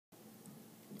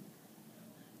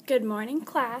Good morning,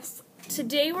 class.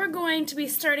 Today we're going to be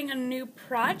starting a new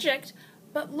project,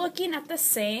 but looking at the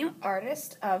same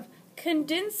artist of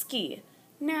Kandinsky.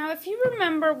 Now, if you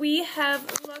remember, we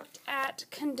have looked at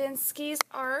Kandinsky's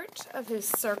art of his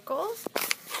circles,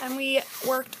 and we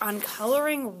worked on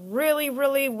coloring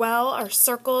really well our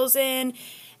circles in,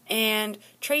 and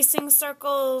tracing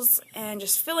circles, and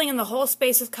just filling in the whole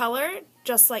space with color,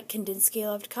 just like Kandinsky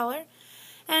loved color.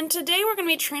 And today we're going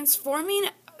to be transforming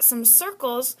some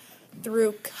circles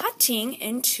through cutting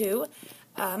into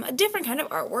a different kind of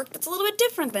artwork that's a little bit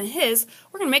different than his.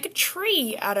 We're going to make a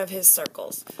tree out of his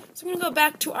circles. So we're going to go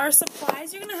back to our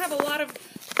supplies. You're going to have a lot of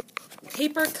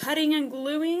paper cutting and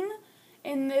gluing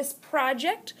in this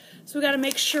project. So we got to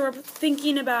make sure we're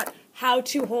thinking about how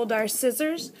to hold our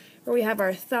scissors, where we have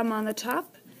our thumb on the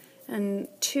top and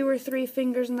 2 or 3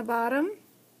 fingers in the bottom.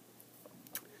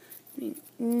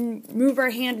 Move our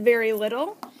hand very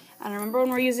little. And remember, when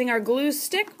we're using our glue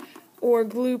stick or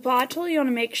glue bottle, you want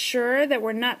to make sure that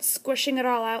we're not squishing it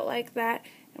all out like that,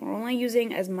 and we're only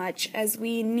using as much as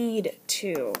we need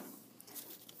to.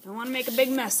 Don't want to make a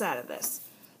big mess out of this.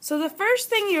 So the first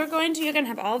thing you're going to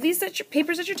have all these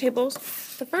papers at your tables.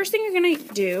 The first thing you're going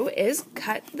to do is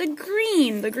cut the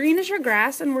green. The green is your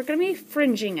grass, and we're going to be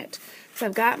fringing it. So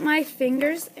I've got my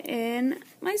fingers in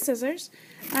my scissors,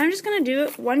 and I'm just going to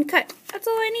do one cut. That's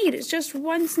all I need. It's just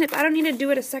one snip. I don't need to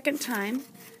do it a second time.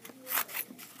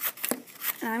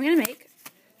 And I'm going to make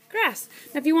grass.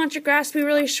 Now, if you want your grass to be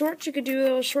really short, you could do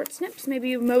little short snips. Maybe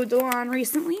you mowed the lawn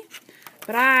recently.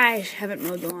 But I haven't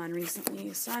mowed the lawn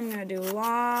recently, so I'm going to do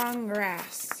long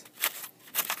grass.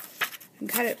 And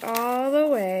cut it all the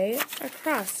way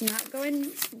across, not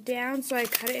going down, so I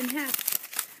cut it in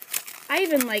half. I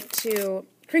even like to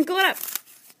crinkle it up.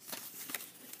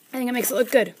 I think it makes it look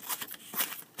good.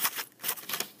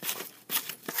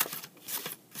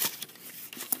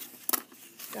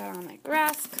 Got all my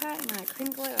grass cut. I'm going to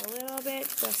crinkle it a little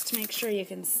bit just to make sure you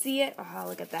can see it. Oh,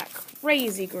 look at that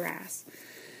crazy grass.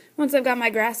 Once I've got my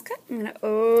grass cut, I'm going to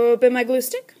open my glue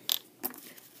stick.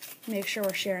 Make sure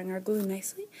we're sharing our glue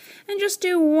nicely. And just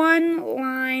do one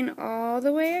line all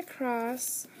the way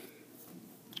across,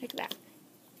 like that.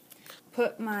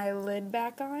 Put my lid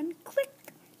back on. Click.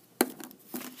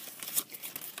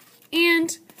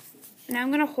 And now I'm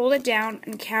going to hold it down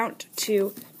and count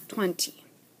to 20.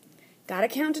 Gotta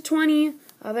count to 20,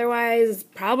 otherwise it's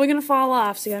probably going to fall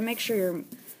off, so you gotta make sure you're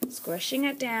squishing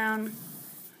it down.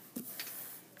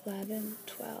 11,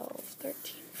 12,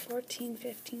 13, 14,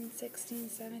 15, 16,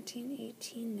 17,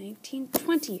 18, 19,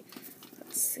 20.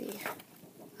 Let's see.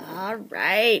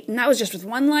 Alright, and that was just with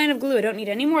one line of glue. I don't need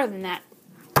any more than that.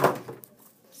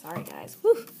 Sorry, guys.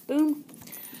 Woo, boom.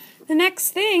 The next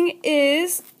thing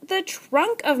is the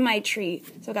trunk of my tree.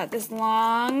 So I've got this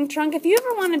long trunk. If you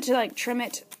ever wanted to trim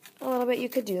it a little bit, you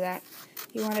could do that. If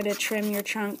you wanted to trim your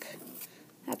trunk,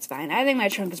 that's fine. I think my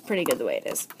trunk is pretty good the way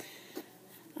it is.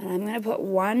 And I'm going to put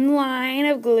one line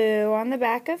of glue on the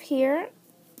back of here,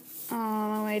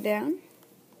 all the way down.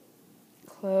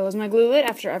 Close my glue lid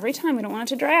after every time. We don't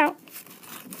want it to dry out.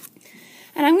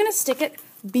 And I'm going to stick it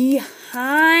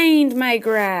behind my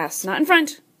grass, not in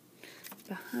front.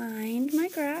 Behind my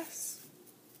grass.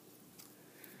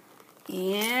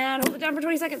 And hold it down for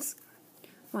 20 seconds.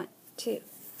 1, 2,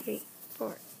 3,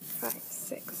 4, 5,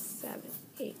 6, 7,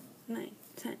 8, 9,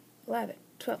 10, 11,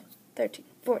 12, 13,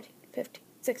 14, 15,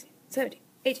 16, 17,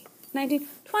 18, 19,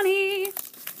 20. I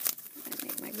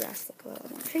make my grass look a little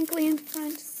more crinkly in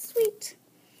front. Sweet.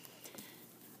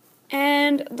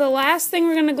 And the last thing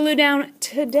we're going to glue down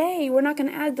today, we're not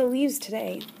going to add the leaves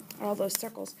today, or all those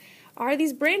circles, are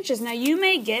these branches. Now you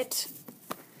may get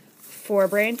 4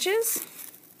 branches.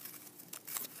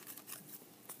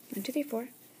 1, 2, 3, 4.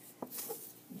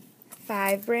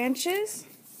 5 branches.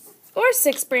 Or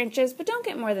 6 branches, but don't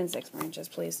get more than 6 branches,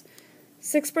 please.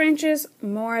 6 branches,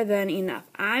 more than enough.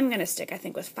 I'm going to stick, I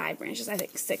think, with 5 branches. I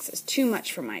think 6 is too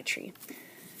much for my tree.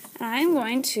 And I'm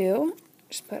going to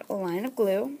just put a line of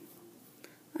glue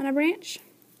on a branch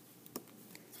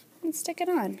and stick it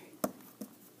on.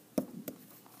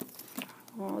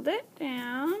 Hold it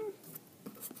down.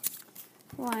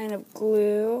 Line of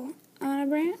glue on a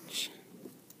branch.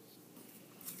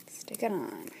 Stick it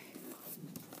on.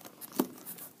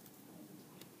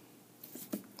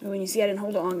 When you see I didn't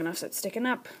hold it long enough, so it's sticking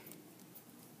up.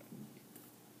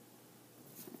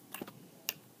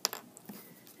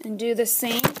 And do the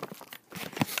same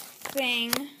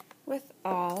thing with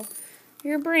all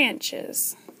your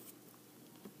branches.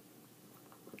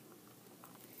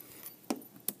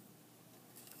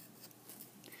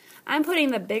 I'm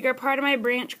putting the bigger part of my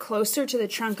branch closer to the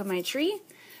trunk of my tree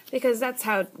because that's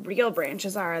how real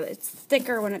branches are. It's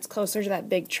thicker when it's closer to that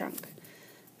big trunk.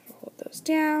 Hold those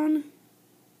down.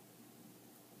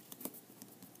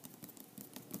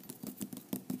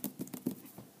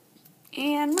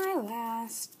 And my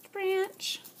last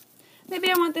branch.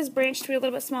 Maybe I want this branch to be a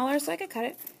little bit smaller so I could cut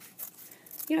it.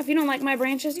 You know, if you don't like my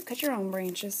branches, you cut your own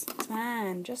branches. It's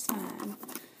fine, just fine.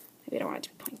 Maybe I don't want it to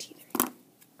be pointy either.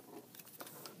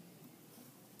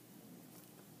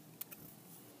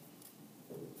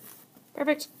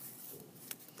 Perfect.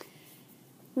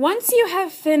 Once you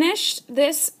have finished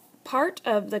this part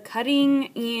of the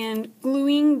cutting and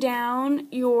gluing down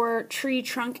your tree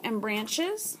trunk and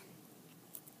branches,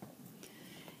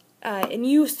 and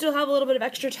you still have a little bit of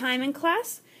extra time in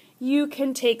class, you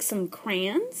can take some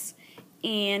crayons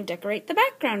and decorate the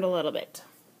background a little bit.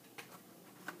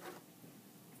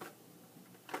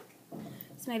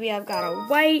 So maybe I've got a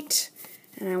white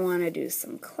and I want to do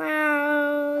some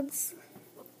clouds.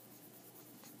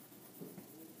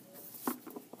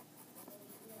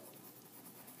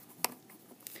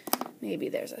 Maybe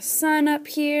there's a sun up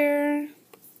here.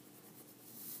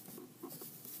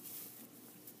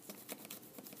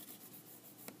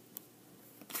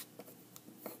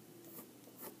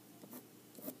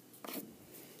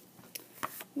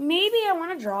 Maybe I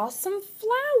want to draw some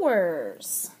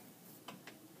flowers.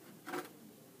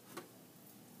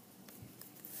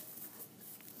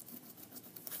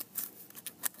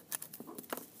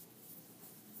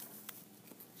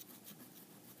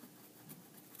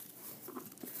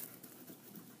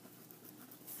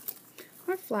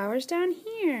 Or flowers down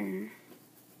here.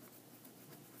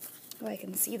 Oh, I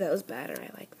can see those better. I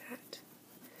like that.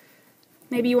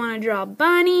 Maybe you want to draw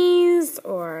bunnies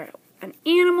or an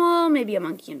animal, maybe a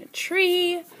monkey in a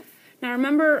tree. Now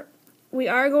remember, we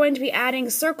are going to be adding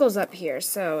circles up here,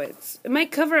 so it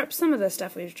might cover up some of the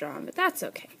stuff we've drawn, but that's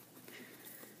okay.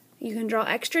 You can draw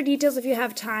extra details if you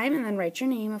have time, and then write your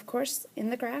name, of course,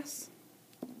 in the grass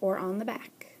or on the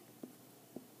back.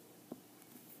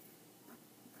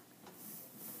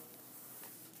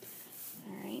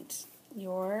 All right,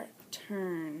 your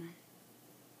turn.